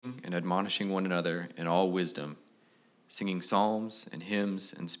and admonishing one another in all wisdom, singing psalms and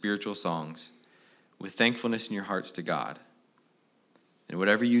hymns and spiritual songs, with thankfulness in your hearts to God. And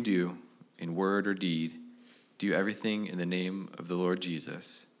whatever you do, in word or deed, do everything in the name of the Lord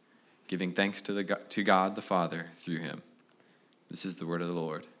Jesus, giving thanks to God the Father through him. This is the word of the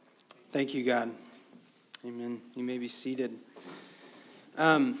Lord. Thank you, God. Amen. You may be seated.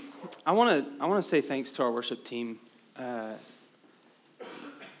 I want to say thanks to our worship team.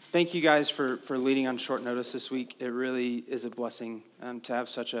 Thank you guys for leading on short notice this week. It really is a blessing to have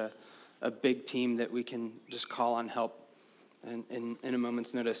such a big team that we can just call on help in a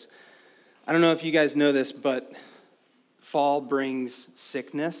moment's notice. I don't know if you guys know this, but fall brings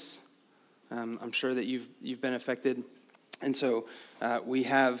sickness. I'm sure that you've been affected. And so we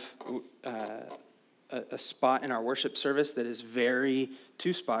have a spot in our worship service that is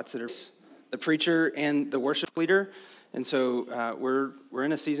two spots that are the preacher and the worship leader. And so we're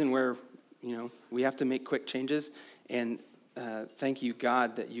in a season where, we have to make quick changes. And thank you,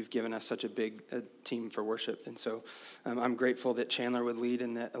 God, that you've given us such a big team for worship. And so I'm grateful that Chandler would lead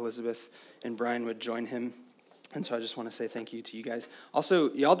and that Elizabeth and Brian would join him. And so I just want to say thank you to you guys.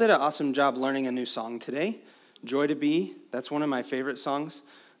 Also, y'all did an awesome job learning a new song today. Joy to Be. That's one of my favorite songs.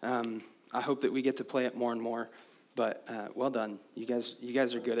 I hope that we get to play it more and more. But well done. You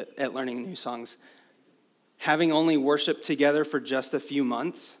guys are good at learning new songs. Having only worshiped together for just a few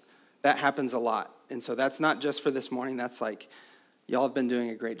months, that happens a lot. And so that's not just for this morning. That's like, y'all have been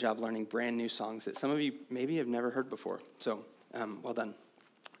doing a great job learning brand new songs that some of you maybe have never heard before. So well done.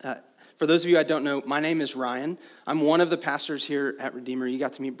 For those of you I don't know, my name is Ryan. I'm one of the pastors here at Redeemer. You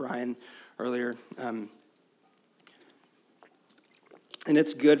got to meet Brian earlier. And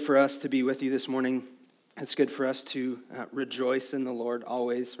it's good for us to be with you this morning. It's good for us to rejoice in the Lord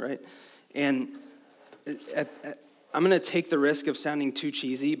always, right? And I'm going to take the risk of sounding too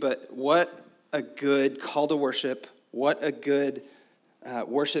cheesy, but what a good call to worship. What a good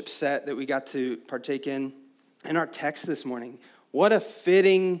worship set that we got to partake in our text this morning. What a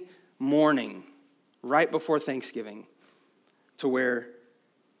fitting morning right before Thanksgiving to where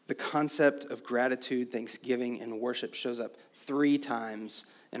the concept of gratitude, thanksgiving, and worship shows up 3 times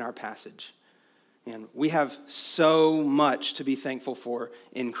in our passage. And we have so much to be thankful for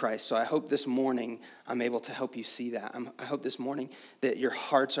in Christ. So I hope this morning I'm able to help you see that. I hope this morning that your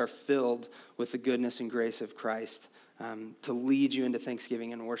hearts are filled with the goodness and grace of Christ to lead you into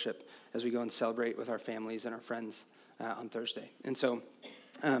thanksgiving and worship as we go and celebrate with our families and our friends on Thursday. And so,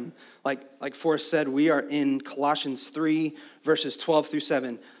 like Forrest said, we are in Colossians 3, verses 12 through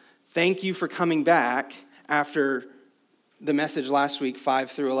 7. Thank you for coming back after the message last week,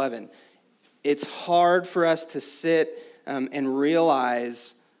 5 through 11. It's hard for us to sit and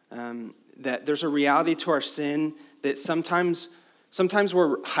realize that there's a reality to our sin that sometimes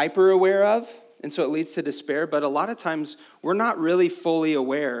we're hyper aware of, and so it leads to despair, but a lot of times we're not really fully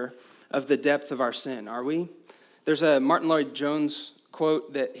aware of the depth of our sin, are we? There's a Martin Lloyd-Jones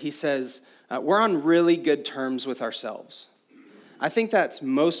quote that he says, we're on really good terms with ourselves. I think that's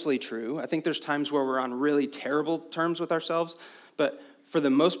mostly true. I think there's times where we're on really terrible terms with ourselves, but for the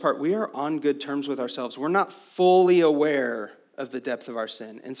most part, we are on good terms with ourselves. We're not fully aware of the depth of our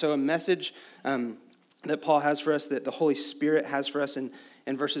sin. And so a message that Paul has for us, that the Holy Spirit has for us in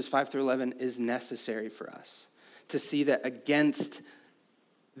verses 5 through 11 is necessary for us to see that against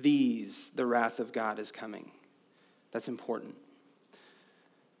these, the wrath of God is coming. That's important.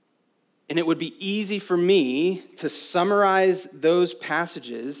 And it would be easy for me to summarize those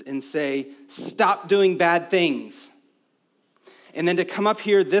passages and say, stop doing bad things. And then to come up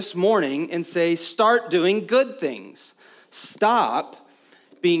here this morning and say, start doing good things. Stop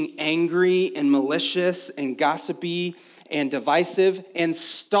being angry and malicious and gossipy and divisive, and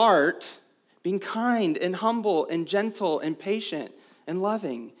start being kind and humble and gentle and patient and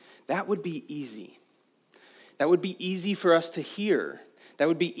loving. That would be easy. That would be easy for us to hear. That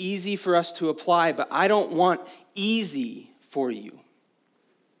would be easy for us to apply, but I don't want easy for you.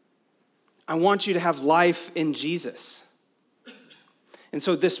 I want you to have life in Jesus. And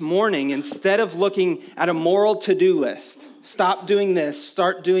so this morning, instead of looking at a moral to-do list, stop doing this,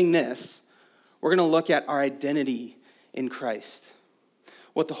 start doing this, we're going to look at our identity in Christ.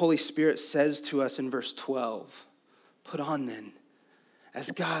 What the Holy Spirit says to us in verse 12. Put on then,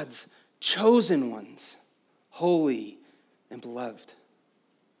 as God's chosen ones, holy and beloved.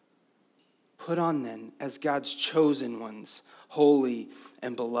 Put on then, as God's chosen ones, holy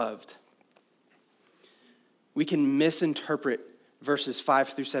and beloved. We can misinterpret verses 5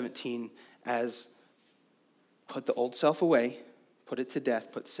 through 17 as put the old self away, put it to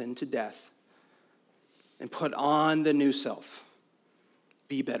death, put sin to death, and put on the new self.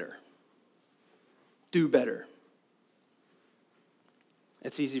 be better. Do better.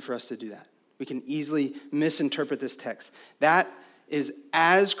 It's easy for us to do that. We can easily misinterpret this text. That is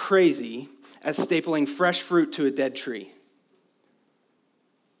as crazy as stapling fresh fruit to a dead tree.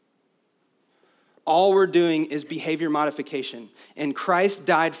 All we're doing is behavior modification. And Christ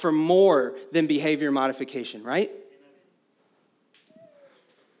died for more than behavior modification, right?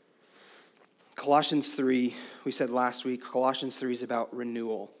 Colossians 3, we said last week, Colossians 3 is about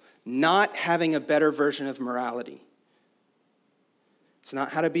renewal. Not having a better version of morality. It's not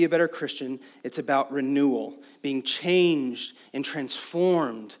how to be a better Christian. It's about renewal, being changed and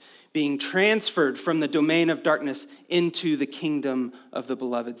transformed, being transferred from the domain of darkness into the kingdom of the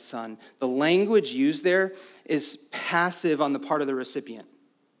beloved Son. The language used there is passive on the part of the recipient.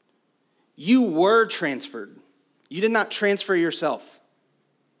 You were transferred. You did not transfer yourself.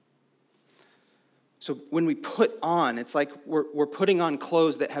 So when we put on, it's like we're putting on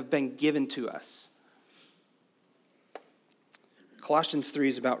clothes that have been given to us. Colossians 3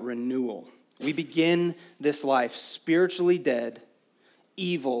 is about renewal. We begin this life spiritually dead,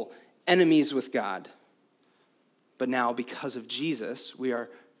 evil, enemies with God. But now, because of Jesus, we are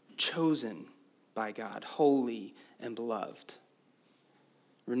chosen by God, holy and beloved.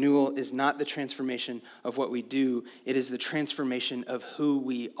 Renewal is not the transformation of what we do, it is the transformation of who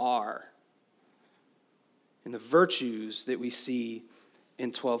we are. And the virtues that we see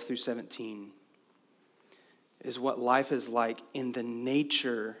in 12 through 17 is what life is like in the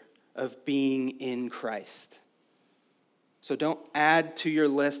nature of being in Christ. So don't add to your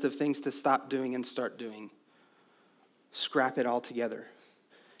list of things to stop doing and start doing. Scrap it all together.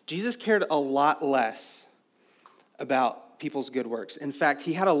 Jesus cared a lot less about people's good works. In fact,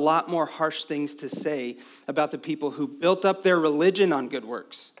 he had a lot more harsh things to say about the people who built up their religion on good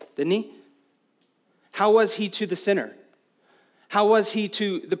works, didn't he? How was he to the sinner? How was he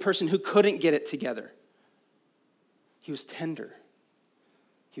to the person who couldn't get it together? He was tender.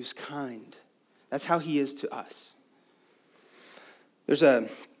 He was kind. That's how he is to us. There's a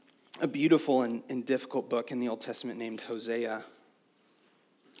beautiful and difficult book in the Old Testament named Hosea.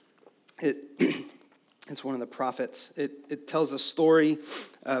 It's one of the prophets. It tells a story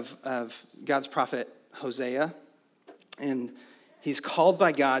of God's prophet Hosea. And he's called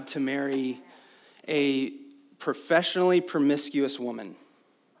by God to marry a professionally promiscuous woman.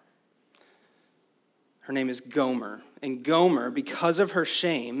 Her name is Gomer. And Gomer, because of her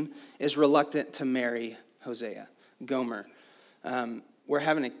shame, is reluctant to marry Hosea. Gomer. We're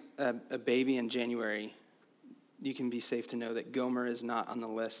having a baby in January. You can be safe to know that Gomer is not on the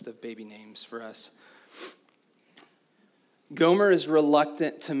list of baby names for us. Gomer is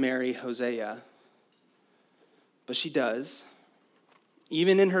reluctant to marry Hosea, but she does.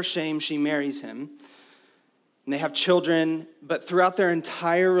 Even in her shame, she marries him. And they have children, but throughout their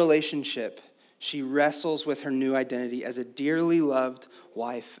entire relationship, she wrestles with her new identity as a dearly loved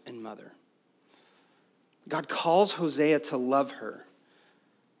wife and mother. God calls Hosea to love her,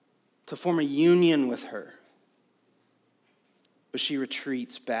 to form a union with her. But she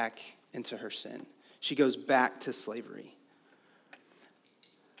retreats back into her sin. She goes back to slavery.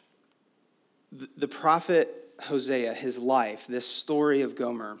 The prophet Hosea, his life, this story of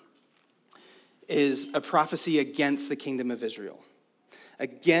Gomer, is a prophecy against the kingdom of Israel.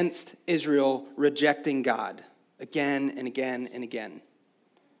 Against Israel rejecting God again and again and again.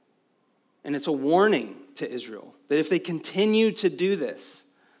 And it's a warning to Israel that if they continue to do this,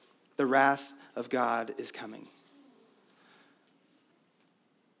 the wrath of God is coming.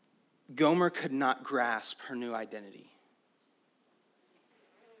 Gomer could not grasp her new identity.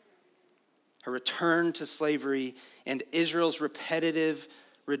 Her return to slavery and Israel's repetitive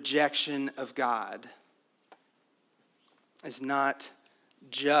rejection of God is not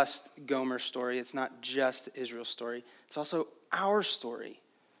just Gomer's story. It's not just Israel's story. It's also our story.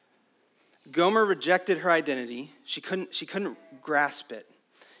 Gomer rejected her identity. She couldn't grasp it.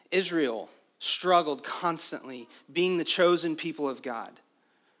 Israel struggled constantly being the chosen people of God.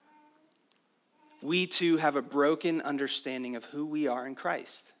 We too have a broken understanding of who we are in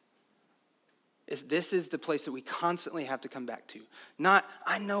Christ. This is the place that we constantly have to come back to. Not,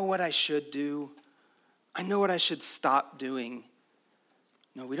 I know what I should do. I know what I should stop doing.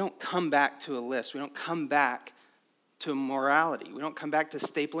 No, we don't come back to a list. We don't come back to morality. We don't come back to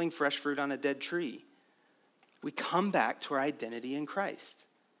stapling fresh fruit on a dead tree. We come back to our identity in Christ.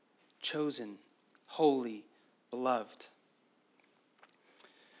 Chosen, holy, beloved.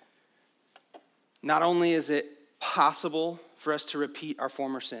 Not only is it possible for us to repeat our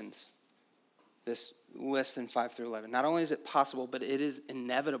former sins, this list in 5 through 11, not only is it possible, but it is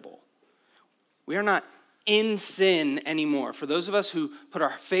inevitable. We are not in sin anymore. For those of us who put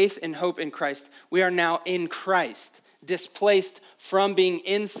our faith and hope in Christ, we are now in Christ, displaced from being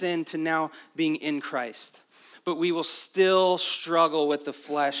in sin to now being in Christ. But we will still struggle with the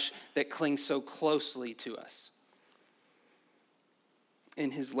flesh that clings so closely to us. In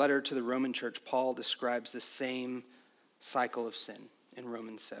his letter to the Roman church, Paul describes the same cycle of sin in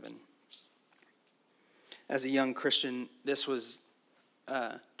Romans 7. As a young Christian, this was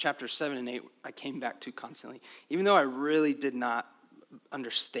chapter 7 and 8 I came back to constantly. Even though I really did not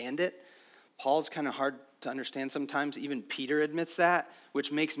understand it, Paul's kind of hard to understand sometimes. Even Peter admits that,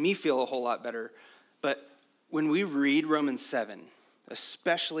 which makes me feel a whole lot better. But when we read Romans 7,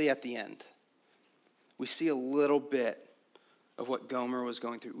 especially at the end, we see a little bit of what Gomer was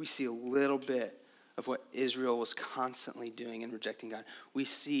going through. We see a little bit of what Israel was constantly doing and rejecting God. We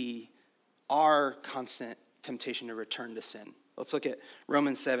see our constant temptation to return to sin. Let's look at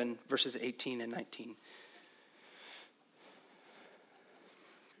Romans 7, verses 18 and 19.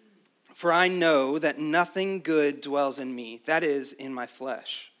 For I know that nothing good dwells in me, that is, in my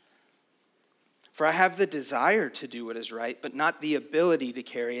flesh. For I have the desire to do what is right, but not the ability to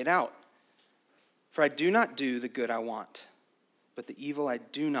carry it out. For I do not do the good I want, but the evil I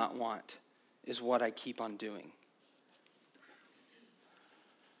do not want is what I keep on doing.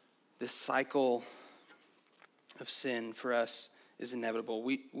 This cycle of sin for us is inevitable.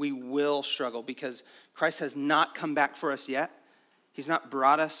 We will struggle because Christ has not come back for us yet. He's not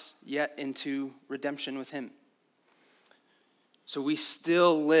brought us yet into redemption with him. So we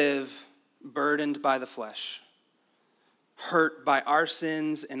still live burdened by the flesh, hurt by our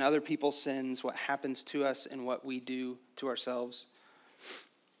sins and other people's sins, what happens to us and what we do to ourselves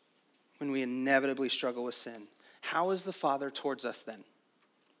when we inevitably struggle with sin. How is the Father towards us then?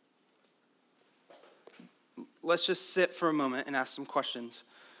 Let's just sit for a moment and ask some questions.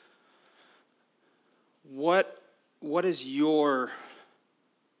 What is your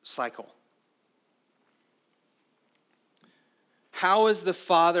cycle? How is the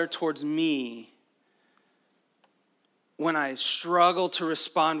Father towards me when I struggle to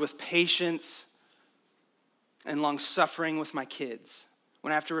respond with patience and long-suffering with my kids?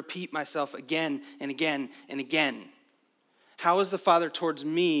 When I have to repeat myself again and again and again? How is the Father towards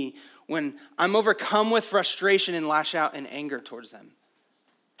me when I'm overcome with frustration and lash out in anger towards them?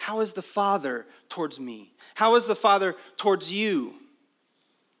 How is the Father towards me? How is the Father towards you?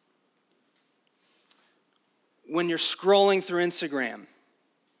 When you're scrolling through Instagram,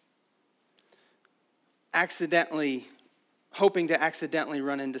 hoping to accidentally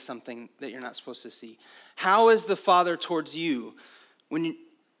run into something that you're not supposed to see. How is the Father towards you when you,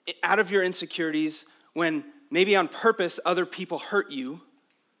 out of your insecurities, when maybe on purpose other people hurt you,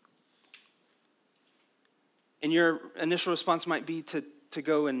 and your initial response might be to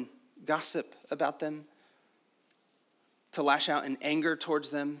go and gossip about them, to lash out in anger towards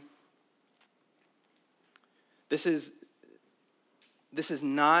them? This is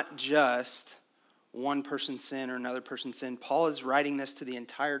not just one person's sin or another person's sin. Paul is writing this to the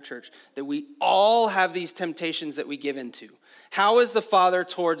entire church, that we all have these temptations that we give into. How is the Father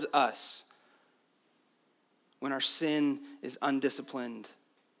towards us when our sin is undisciplined,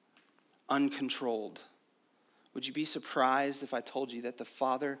 uncontrolled? Would you be surprised if I told you that the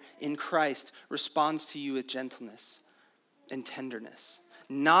Father in Christ responds to you with gentleness and tenderness?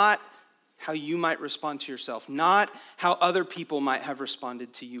 Not how you might respond to yourself, not how other people might have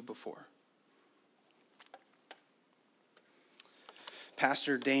responded to you before.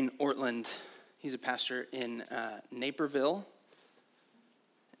 Pastor Dane Ortland, he's a pastor in Naperville,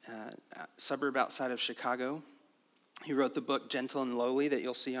 a suburb outside of Chicago. He wrote the book Gentle and Lowly that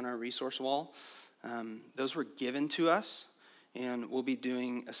you'll see on our resource wall. Those were given to us, and we'll be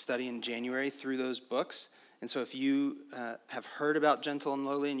doing a study in January through those books. And so if you have heard about Gentle and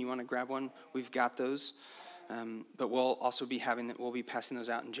Lowly and you want to grab one, we've got those. But we'll also be we'll be passing those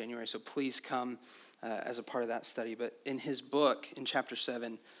out in January. So please come as a part of that study. But in his book, in chapter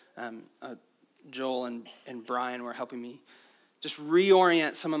 7, Joel and Brian were helping me just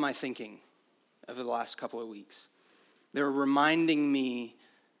reorient some of my thinking over the last couple of weeks. They were reminding me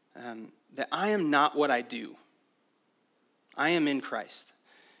that I am not what I do. I am in Christ.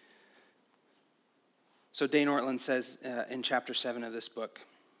 So Dane Ortland says in chapter 7 of this book,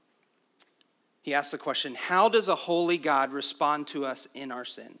 he asks the question, how does a holy God respond to us in our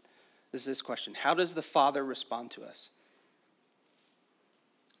sin? This is this question. How does the Father respond to us?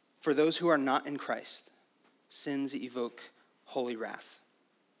 For those who are not in Christ, sins evoke holy wrath.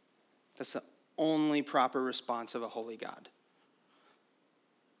 That's the only proper response of a holy God.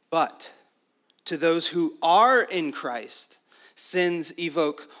 But to those who are in Christ, sins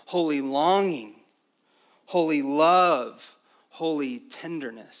evoke holy longing, holy love, holy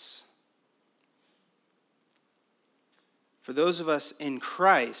tenderness. For those of us in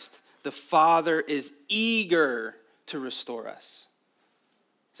Christ, the Father is eager to restore us.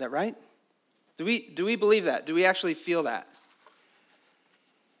 Is that right? Do we believe that? Do we actually feel that?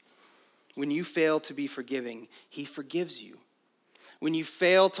 When you fail to be forgiving, he forgives you. When you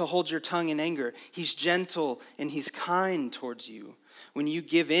fail to hold your tongue in anger, he's gentle and he's kind towards you. When you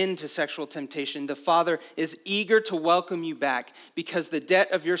give in to sexual temptation, the Father is eager to welcome you back because the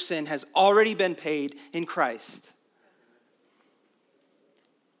debt of your sin has already been paid in Christ.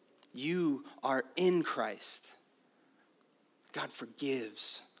 You are in Christ. God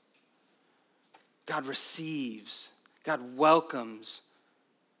forgives. God receives. God welcomes.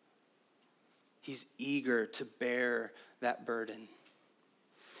 He's eager to bear that burden.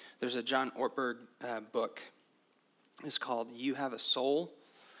 There's a John Ortberg book. It's called You Have a Soul,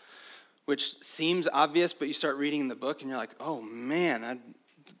 which seems obvious, but you start reading the book and you're like, oh man, I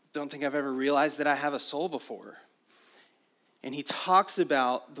don't think I've ever realized that I have a soul before. And he talks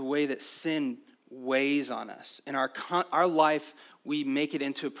about the way that sin weighs on us. In our life, we make it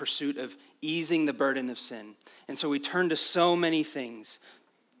into a pursuit of easing the burden of sin. And so we turn to so many things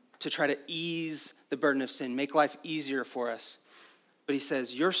to try to ease the burden of sin, make life easier for us. But he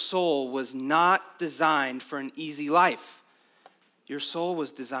says, your soul was not designed for an easy life. Your soul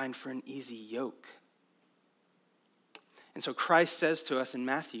was designed for an easy yoke. And so Christ says to us in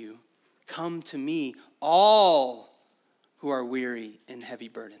Matthew, come to me, all who are weary and heavy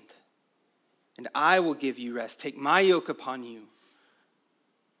burdened, and I will give you rest. Take my yoke upon you.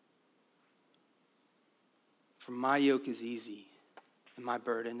 For my yoke is easy and my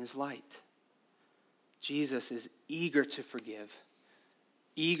burden is light. Jesus is eager to forgive,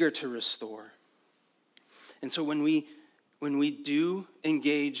 eager to restore. And so when we do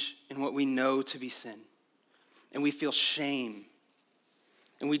engage in what we know to be sin, and we feel shame,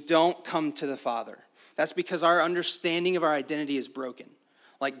 and we don't come to the Father, that's because our understanding of our identity is broken.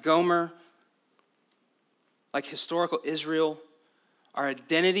 Like Gomer, like historical Israel, our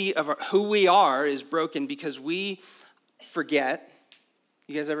identity of who we are is broken because we forget.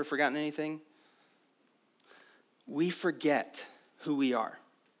 You guys ever forgotten anything? We forget who we are.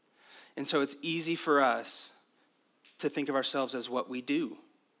 And so it's easy for us to think of ourselves as what we do,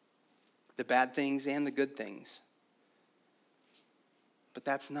 the bad things and the good things. But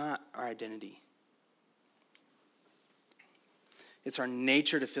that's not our identity. It's our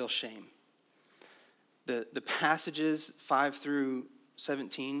nature to feel shame. The passages 5 through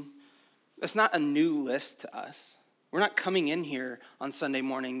 17, it's not a new list to us. We're not coming in here on Sunday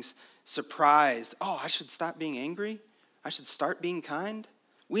mornings surprised. Oh, I should stop being angry. I should start being kind.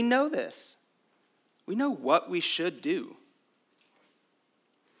 We know this. We know what we should do.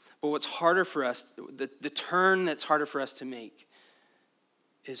 But what's harder for us, the turn that's harder for us to make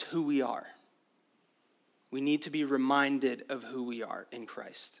is who we are. We need to be reminded of who we are in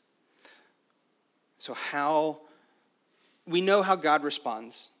Christ. So we know how God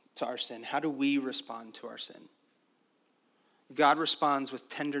responds to our sin. How do we respond to our sin? God responds with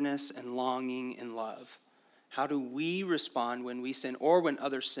tenderness and longing and love. How do we respond when we sin or when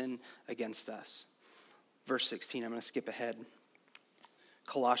others sin against us? Verse 16, I'm going to skip ahead.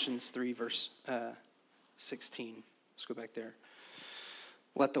 Colossians 3, verse 16. Let's go back there.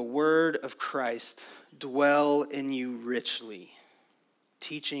 Let the word of Christ dwell in you richly,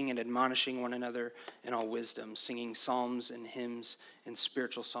 teaching and admonishing one another in all wisdom, singing psalms and hymns and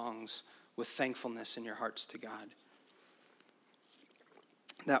spiritual songs with thankfulness in your hearts to God.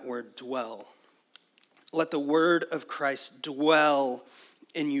 That word, dwell. Let the word of Christ dwell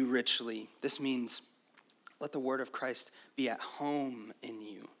in you richly. This means let the word of Christ be at home in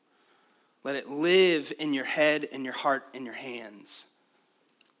you. Let it live in your head, in your heart, in your hands.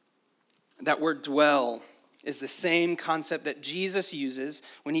 That word dwell is the same concept that Jesus uses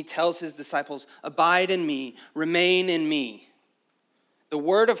when he tells his disciples, abide in me, remain in me. The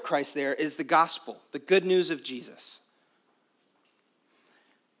word of Christ there is the gospel, the good news of Jesus.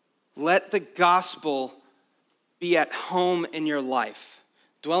 Let the gospel be at home in your life.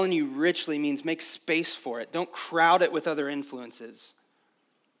 Dwell in you richly means make space for it. Don't crowd it with other influences.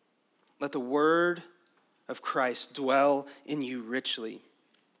 Let the word of Christ dwell in you richly.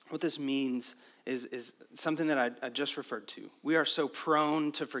 What this means is something that I just referred to. We are so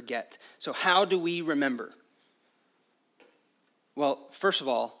prone to forget. So how do we remember? Well, first of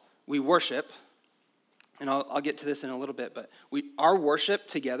all, we worship. And I'll get to this in a little bit, but our worship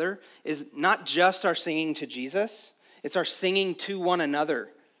together is not just our singing to Jesus, it's our singing to one another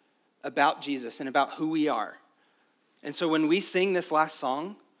about Jesus and about who we are. And so when we sing this last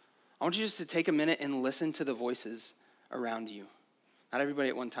song I want you just to take a minute and listen to the voices around you. Not everybody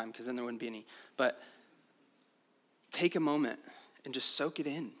at one time, because then there wouldn't be any. But take a moment and just soak it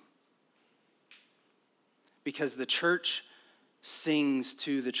in. Because the church sings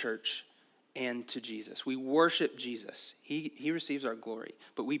to the church and to Jesus. We worship Jesus. He receives our glory.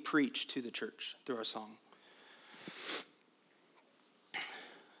 But we preach to the church through our song.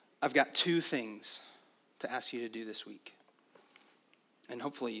 I've got 2 things to ask you to do this week. And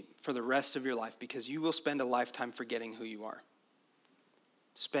hopefully for the rest of your life, because you will spend a lifetime forgetting who you are.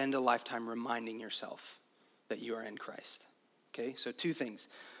 Spend a lifetime reminding yourself that you are in Christ. Okay, so 2 things.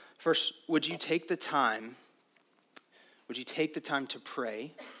 First, would you take the time to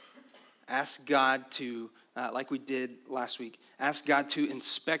pray? Ask God to, like we did last week, ask God to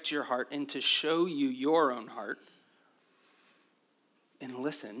inspect your heart and to show you your own heart. And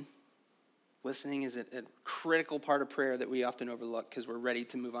listen. Listening is a critical part of prayer that we often overlook because we're ready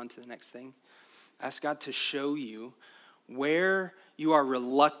to move on to the next thing. Ask God to show you where you are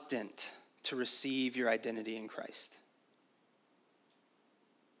reluctant to receive your identity in Christ.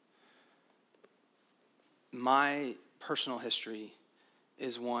 My personal history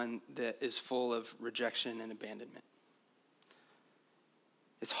is one that is full of rejection and abandonment.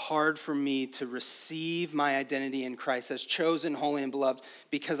 It's hard for me to receive my identity in Christ as chosen, holy, and beloved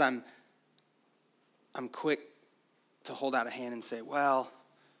because I'm quick to hold out a hand and say, well,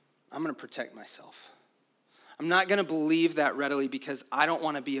 I'm going to protect myself. I'm not going to believe that readily because I don't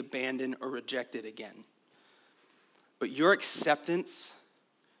want to be abandoned or rejected again. But your acceptance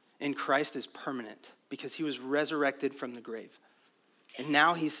in Christ is permanent because he was resurrected from the grave. And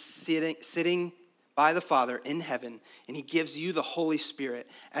now he's sitting by the Father in heaven, and he gives you the Holy Spirit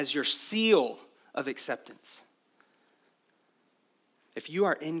as your seal of acceptance. If you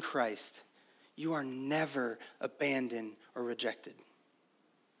are in Christ, you are never abandoned or rejected.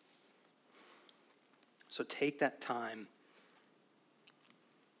 So take that time.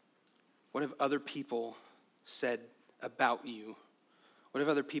 What have other people said about you? What have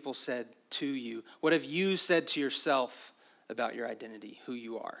other people said to you? What have you said to yourself about your identity, who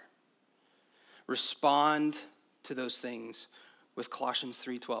you are? Respond to those things with Colossians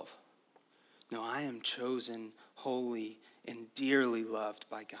 3:12. No, I am chosen, holy, and dearly loved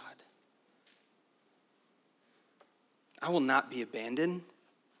by God. I will not be abandoned.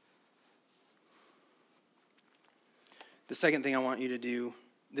 The second thing I want you to do,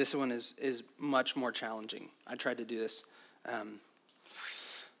 this one is much more challenging. I tried to do this.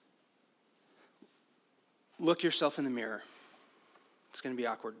 Look yourself in the mirror. It's going to be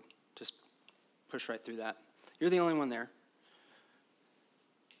awkward. Just push right through that. You're the only one there.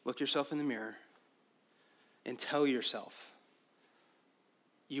 Look yourself in the mirror and tell yourself,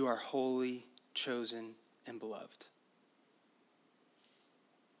 you are holy, chosen, and beloved.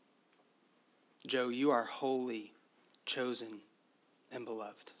 Joe, you are holy, chosen, and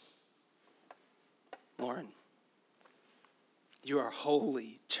beloved. Lauren, you are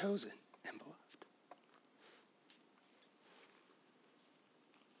holy, chosen, and beloved.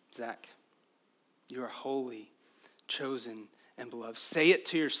 Zach, you are holy, chosen, and beloved. Say it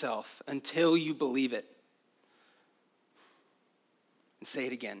to yourself until you believe it. And say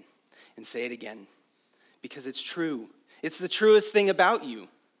it again, and say it again. Because it's true. It's the truest thing about you.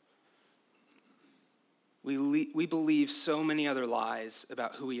 We believe so many other lies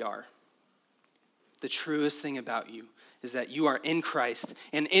about who we are. The truest thing about you is that you are in Christ,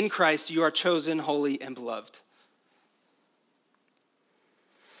 and in Christ you are chosen, holy, and beloved.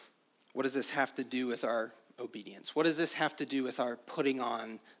 What does this have to do with our obedience? What does this have to do with our putting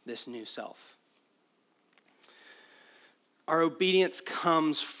on this new self? Our obedience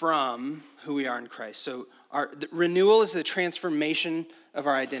comes from who we are in Christ. So the renewal is the transformation of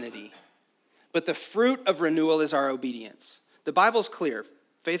our identity. But the fruit of renewal is our obedience. The Bible's clear.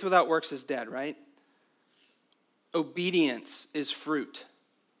 Faith without works is dead, right? Obedience is fruit.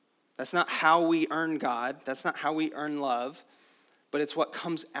 That's not how we earn God. That's not how we earn love. But it's what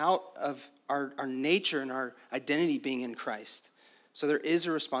comes out of our nature and our identity being in Christ. So there is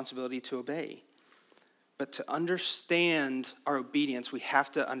a responsibility to obey. But to understand our obedience, we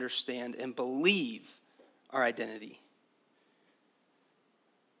have to understand and believe our identity.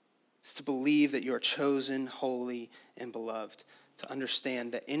 It's to believe that you are chosen, holy, and beloved. To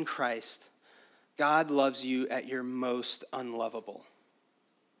understand that in Christ, God loves you at your most unlovable.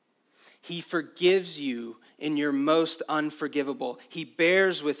 He forgives you in your most unforgivable. He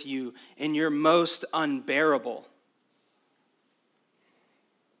bears with you in your most unbearable.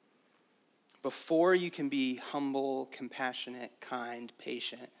 before you can be humble, compassionate, kind,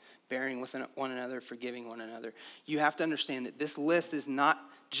 patient, bearing with one another, forgiving one another, you have to understand that this list is not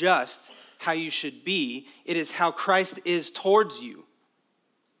just how you should be, it is how Christ is towards you.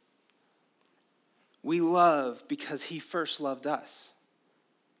 We love because he first loved us.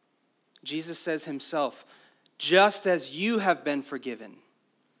 Jesus says himself, just as you have been forgiven,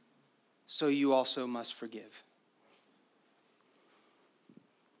 so you also must forgive.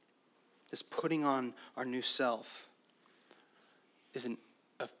 This putting on our new self is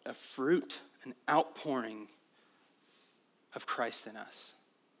a fruit, an outpouring of Christ in us.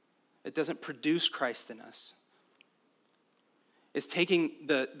 It doesn't produce Christ in us. It's taking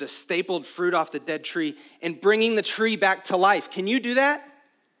the stapled fruit off the dead tree and bringing the tree back to life. Can you do that?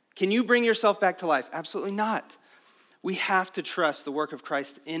 Can you bring yourself back to life? Absolutely not. We have to trust the work of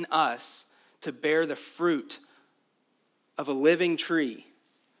Christ in us to bear the fruit of a living tree.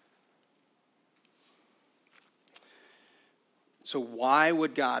 So why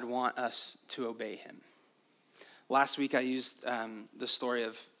would God want us to obey him? Last week I used the story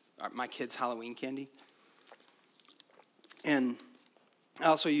of my kids' Halloween candy. And I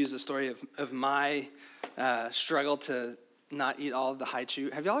also used the story of my struggle to not eat all of the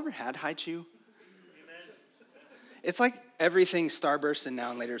Hi-Chew. Have y'all ever had Hi-Chew? It's like everything Starburst and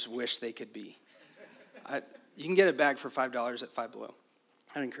Now and Laters wish they could be. You can get a bag for $5 at Five Below.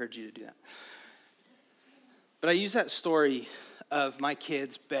 I'd encourage you to do that. But I use that story of my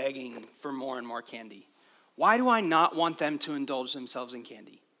kids begging for more and more candy. Why do I not want them to indulge themselves in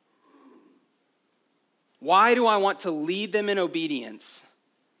candy? Why do I want to lead them in obedience?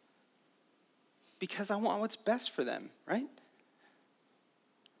 Because I want what's best for them, right?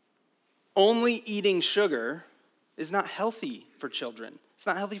 Only eating sugar is not healthy for children. It's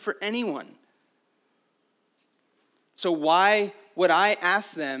not healthy for anyone. So why would I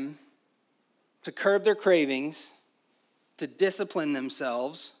ask them to curb their cravings, to discipline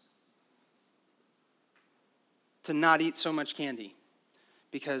themselves, to not eat so much candy?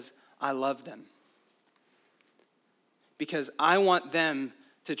 Because I love them. Because I want them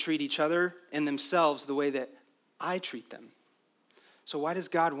to treat each other and themselves the way that I treat them. So why does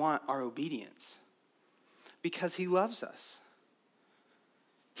God want our obedience? Because he loves us.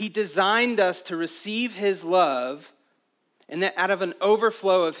 He designed us to receive his love, and that out of an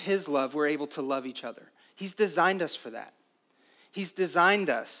overflow of his love, we're able to love each other. He's designed us for that. He's designed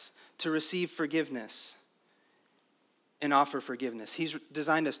us to receive forgiveness and offer forgiveness. He's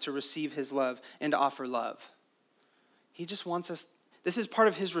designed us to receive his love and offer love. He just wants us. This is part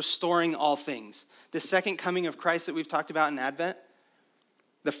of his restoring all things. The second coming of Christ that we've talked about in Advent,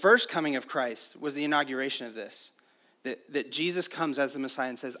 the first coming of Christ was the inauguration of this. That Jesus comes as the Messiah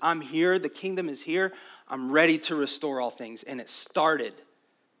and says, I'm here, the kingdom is here, I'm ready to restore all things. And it started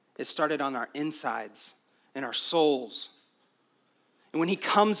on our insides and our souls. And when he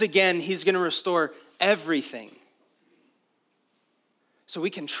comes again, he's going to restore everything. So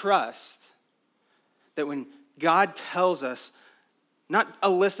we can trust that when God tells us, not a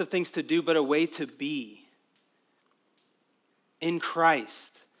list of things to do, but a way to be in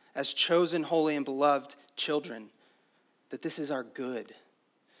Christ as chosen, holy, and beloved children, that this is our good.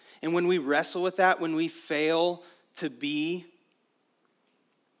 And when we wrestle with that, when we fail to be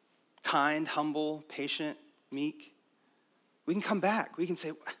kind, humble, patient, meek, we can come back. We can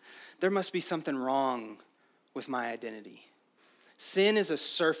say, there must be something wrong with my identity. Sin is a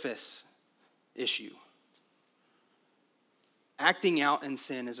surface issue. Acting out in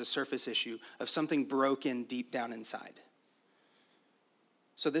sin is a surface issue of something broken deep down inside.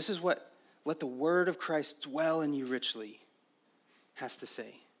 So this is what let the word of Christ dwell in you richly has to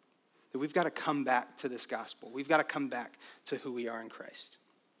say. That we've got to come back to this gospel. We've got to come back to who we are in Christ.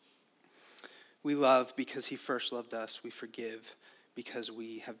 We love because he first loved us. We forgive because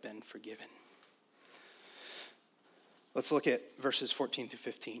we have been forgiven. Let's look at verses 14 through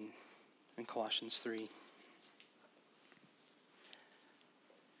 15 in Colossians 3.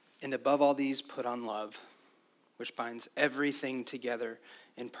 And above all these, put on love, which binds everything together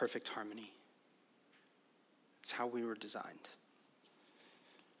in perfect harmony. It's how we were designed.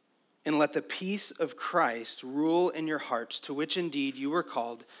 And let the peace of Christ rule in your hearts, to which indeed you were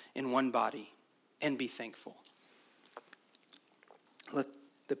called in one body, and be thankful. Let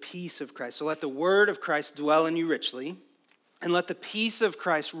the peace of Christ, so let the word of Christ dwell in you richly, and let the peace of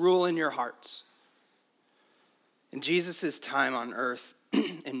Christ rule in your hearts. In Jesus' time on earth,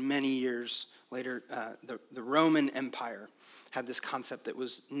 and many years later, the Roman Empire had this concept that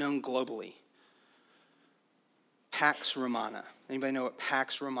was known globally. Pax Romana. Anybody know what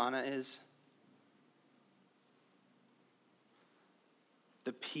Pax Romana is?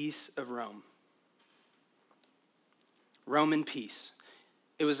 the peace of Rome. Roman peace.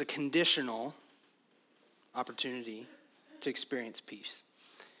 It was a conditional opportunity to experience peace.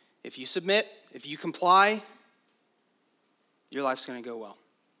 If you submit, if you comply, your life's going to go well.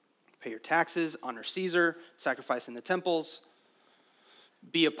 Pay your taxes, honor Caesar, sacrifice in the temples,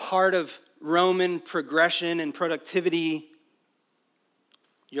 be a part of Roman progression and productivity.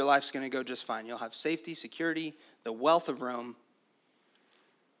 Your life's going to go just fine. You'll have safety, security, the wealth of Rome.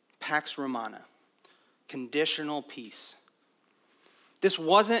 Pax Romana, conditional peace. This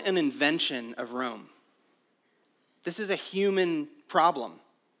wasn't an invention of Rome. This is a human problem,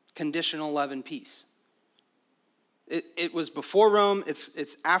 conditional love and peace. It was before Rome,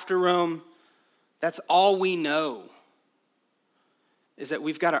 it's after Rome. That's all we know, is that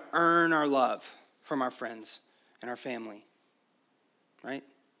we've got to earn our love from our friends and our family, right?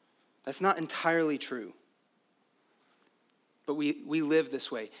 That's not entirely true. But we live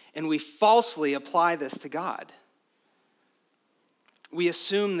this way, and we falsely apply this to God. We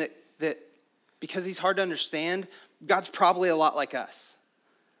assume that because he's hard to understand, God's probably a lot like us.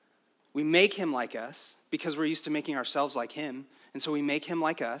 We make him like us because we're used to making ourselves like him, and so we make him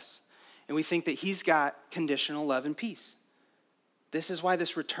like us, and we think that he's got conditional love and peace. This is why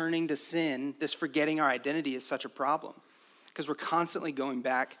this returning to sin, this forgetting our identity is such a problem, because we're constantly going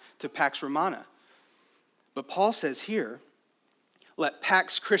back to Pax Romana. But Paul says here, let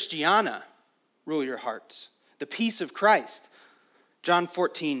Pax Christiana rule your hearts, the peace of Christ. John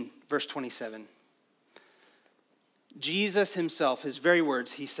 14, verse 27. Jesus himself, his very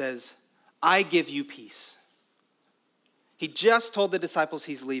words, he says, I give you peace. He just told the disciples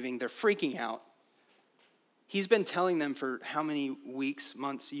he's leaving. They're freaking out. He's been telling them for how many weeks,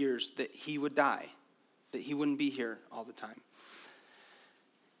 months, years that he would die, that he wouldn't be here all the time.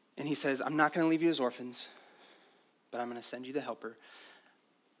 And he says, I'm not going to leave you as orphans, but I'm going to send you the helper.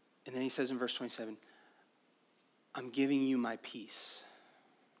 And then he says in verse 27, I'm giving you my peace.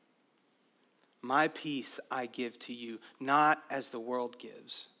 My peace I give to you, not as the world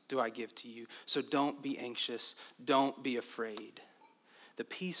gives, do I give to you. So don't be anxious, don't be afraid. The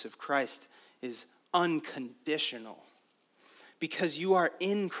peace of Christ is unconditional because you are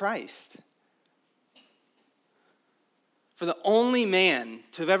in Christ. For the only man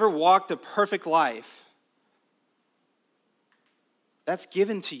to have ever walked a perfect life, that's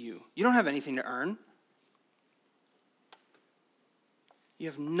given to you. You don't have anything to earn. You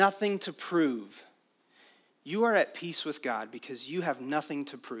have nothing to prove. You are at peace with God because you have nothing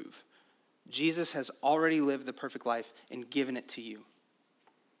to prove. Jesus has already lived the perfect life and given it to you.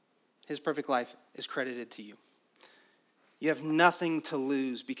 His perfect life is credited to you. You have nothing to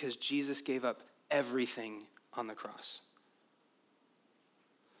lose because Jesus gave up everything on the cross.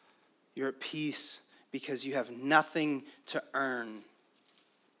 You're at peace because you have nothing to earn,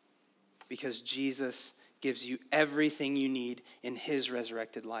 because Jesus gives you everything you need in his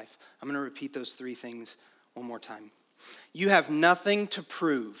resurrected life. I'm going to repeat those three things one more time. You have nothing to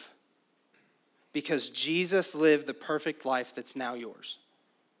prove because Jesus lived the perfect life that's now yours.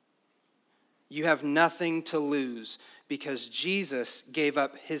 You have nothing to lose because Jesus gave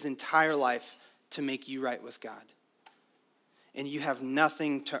up his entire life to make you right with God. And you have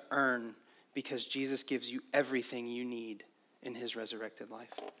nothing to earn because Jesus gives you everything you need in his resurrected life.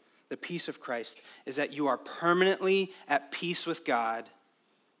 The peace of Christ is that you are permanently at peace with God,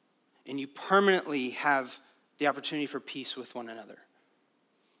 and you permanently have the opportunity for peace with one another.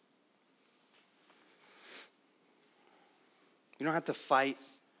 You don't have to fight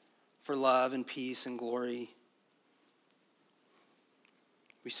for love and peace and glory.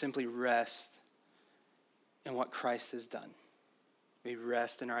 We simply rest in what Christ has done. We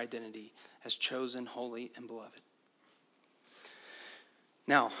rest in our identity as chosen, holy, and beloved.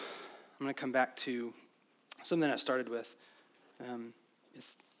 Now, I'm going to come back to something I started with.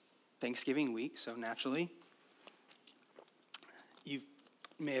 It's Thanksgiving week, so naturally, you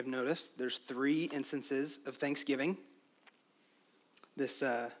may have noticed there's 3 instances of Thanksgiving. This,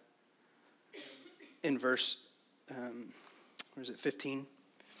 in verse, 15?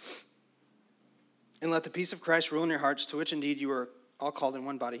 And let the peace of Christ rule in your hearts, to which indeed you are all called in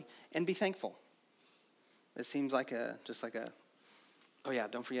one body, and be thankful. It seems like oh yeah,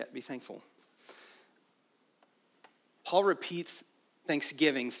 don't forget, be thankful. Paul repeats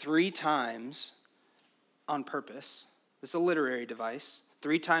Thanksgiving 3 times on purpose. It's a literary device.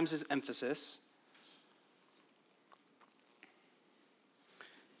 3 times his emphasis.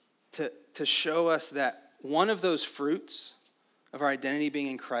 To show us that one of those fruits of our identity being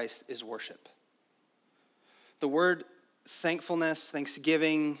in Christ is worship. The word thankfulness,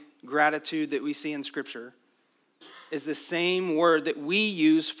 thanksgiving, gratitude that we see in Scripture is the same word that we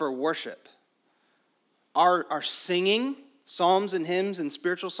use for worship. Our singing, psalms and hymns and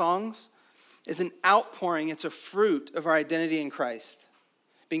spiritual songs, is an outpouring. It's a fruit of our identity in Christ,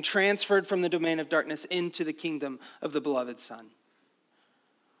 being transferred from the domain of darkness into the kingdom of the beloved Son.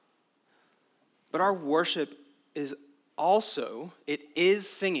 But our worship is also, it is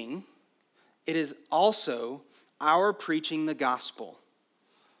singing, it is also our preaching the gospel,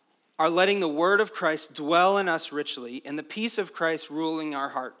 our letting the word of Christ dwell in us richly, and the peace of Christ ruling our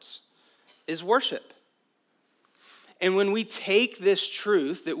hearts is worship. And when we take this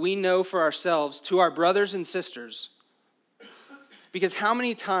truth that we know for ourselves to our brothers and sisters, because how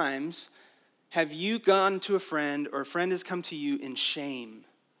many times have you gone to a friend or a friend has come to you in shame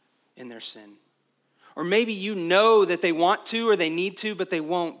in their sin? Or maybe you know that they want to or they need to, but they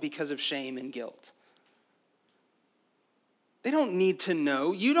won't because of shame and guilt. They don't need to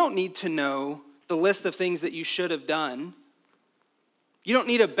know. You don't need to know the list of things that you should have done. You don't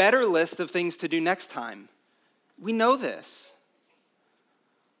need a better list of things to do next time. We know this.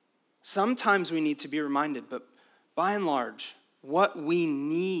 Sometimes we need to be reminded, but by and large, what we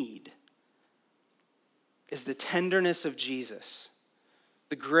need is the tenderness of Jesus,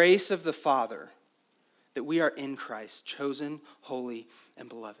 the grace of the Father, that we are in Christ, chosen, holy, and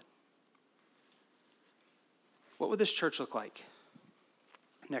beloved. What would this church look like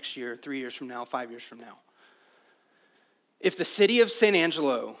next year, 3 years from now, 5 years from now? If the city of San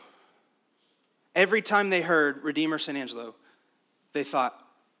Angelo, every time they heard Redeemer San Angelo, they thought,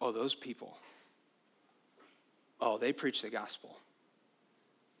 oh, those people, oh, they preach the gospel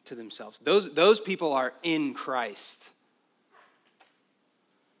to themselves. Those people are in Christ.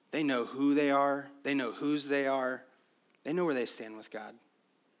 They know who they are. They know whose they are. They know where they stand with God.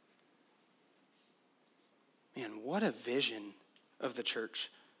 Man, what a vision of the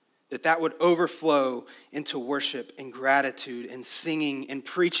church. That would overflow into worship and gratitude and singing and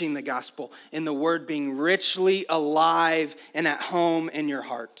preaching the gospel and the word being richly alive and at home in your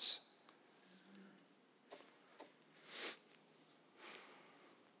hearts.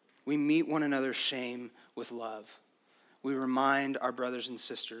 We meet one another's shame with love. We remind our brothers and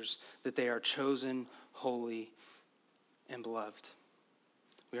sisters that they are chosen, holy, and beloved.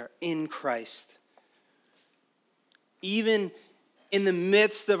 We are in Christ. Even in the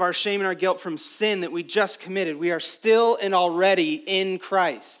midst of our shame and our guilt from sin that we just committed, we are still and already in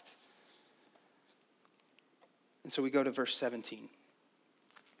Christ. And so we go to verse 17.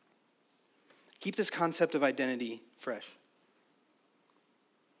 Keep this concept of identity fresh.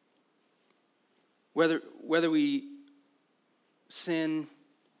 Whether we sin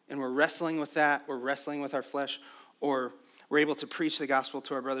and we're wrestling with that, we're wrestling with our flesh, or we're able to preach the gospel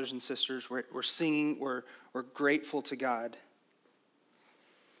to our brothers and sisters, we're singing, we're grateful to God.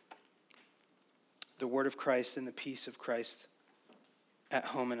 The word of Christ and the peace of Christ at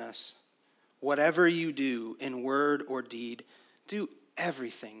home in us. Whatever you do in word or deed, do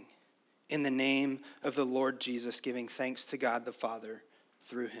everything in the name of the Lord Jesus, giving thanks to God the Father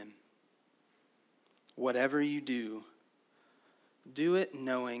through him. Whatever you do, do it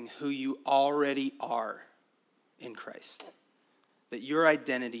knowing who you already are in Christ. That your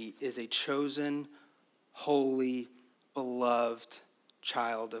identity is a chosen, holy, beloved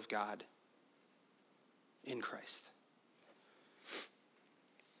child of God in Christ.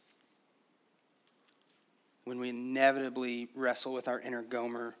 When we inevitably wrestle with our inner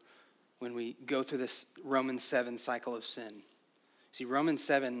Gomer, when we go through this Romans 7 cycle of sin. See, Romans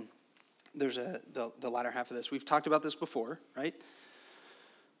 7, there's the latter half of this. We've talked about this before, right?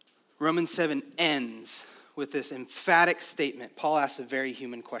 Romans 7 ends with this emphatic statement. Paul asks a very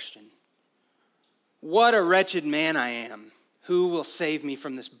human question. What a wretched man I am. Who will save me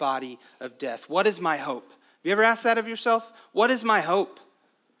from this body of death? What is my hope? Have you ever asked that of yourself? What is my hope?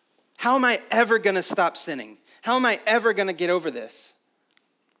 How am I ever going to stop sinning? How am I ever going to get over this?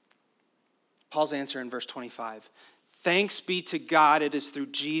 Paul's answer in verse 25. Thanks be to God, it is through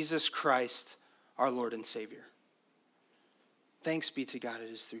Jesus Christ, our Lord and Savior. Thanks be to God,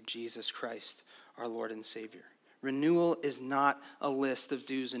 it is through Jesus Christ, our Lord and Savior. Renewal is not a list of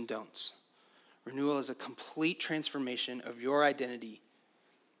do's and don'ts. Renewal is a complete transformation of your identity,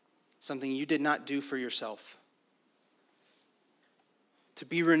 something you did not do for yourself. To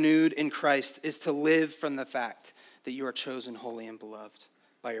be renewed in Christ is to live from the fact that you are chosen, holy, and beloved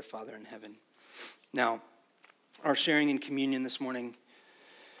by your Father in heaven. Now, our sharing in communion this morning,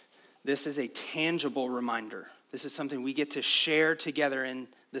 this is a tangible reminder. This is something we get to share together in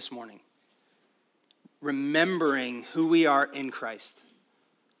this morning. Remembering who we are in Christ.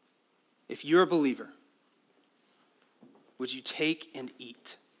 If you're a believer, would you take and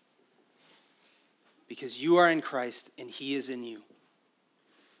eat? because you are in Christ and he is in you.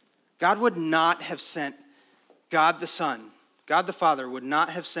 God would not have sent God the Son, God the Father would not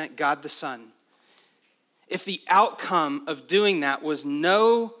have sent God the Son if the outcome of doing that was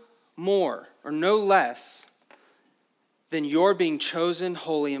no more or no less than your being chosen,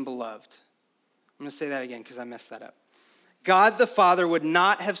 holy, and beloved. I'm going to say that again because I messed that up. God the Father would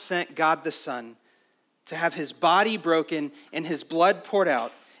not have sent God the Son to have his body broken and his blood poured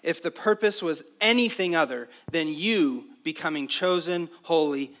out if the purpose was anything other than you becoming chosen,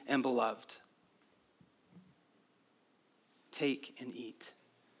 holy, and beloved. Take and eat.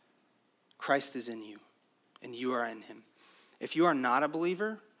 Christ is in you, and you are in him. If you are not a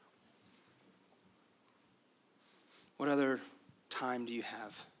believer, what other time do you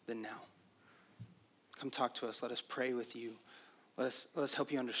have than now? Come talk to us. Let us pray with you. Let us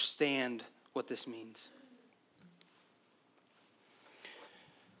help you understand what this means.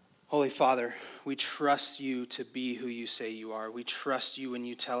 Holy Father, we trust you to be who you say you are. We trust you when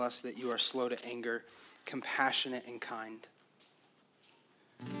you tell us that you are slow to anger, compassionate, and kind.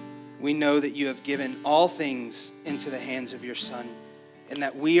 We know that you have given all things into the hands of your Son, and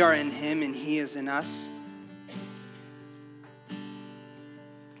that we are in him and he is in us.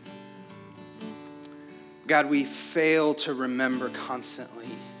 God, we fail to remember constantly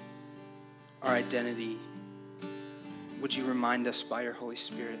our identity. Would you remind us by your Holy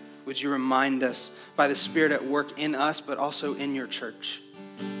Spirit? Would you remind us by the Spirit at work in us, but also in your church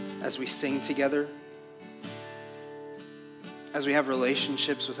as we sing together? As we have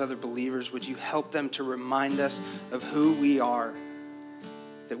relationships with other believers, would you help them to remind us of who we are?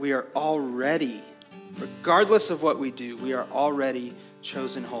 That we are already, regardless of what we do, we are already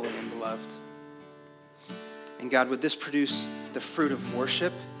chosen, holy, and beloved. And God, would this produce the fruit of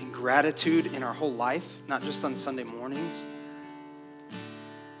worship and gratitude in our whole life, not just on Sunday mornings?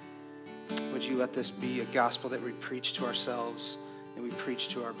 Would you let this be a gospel that we preach to ourselves, that we preach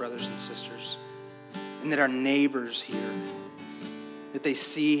to our brothers and sisters, and that our neighbors hear, that they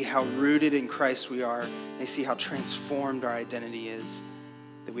see how rooted in Christ we are, they see how transformed our identity is,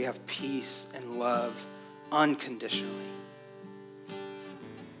 that we have peace and love unconditionally.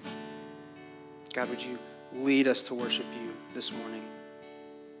 God, would you lead us to worship you this morning?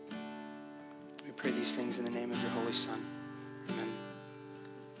 We pray these things in the name of your Holy Son.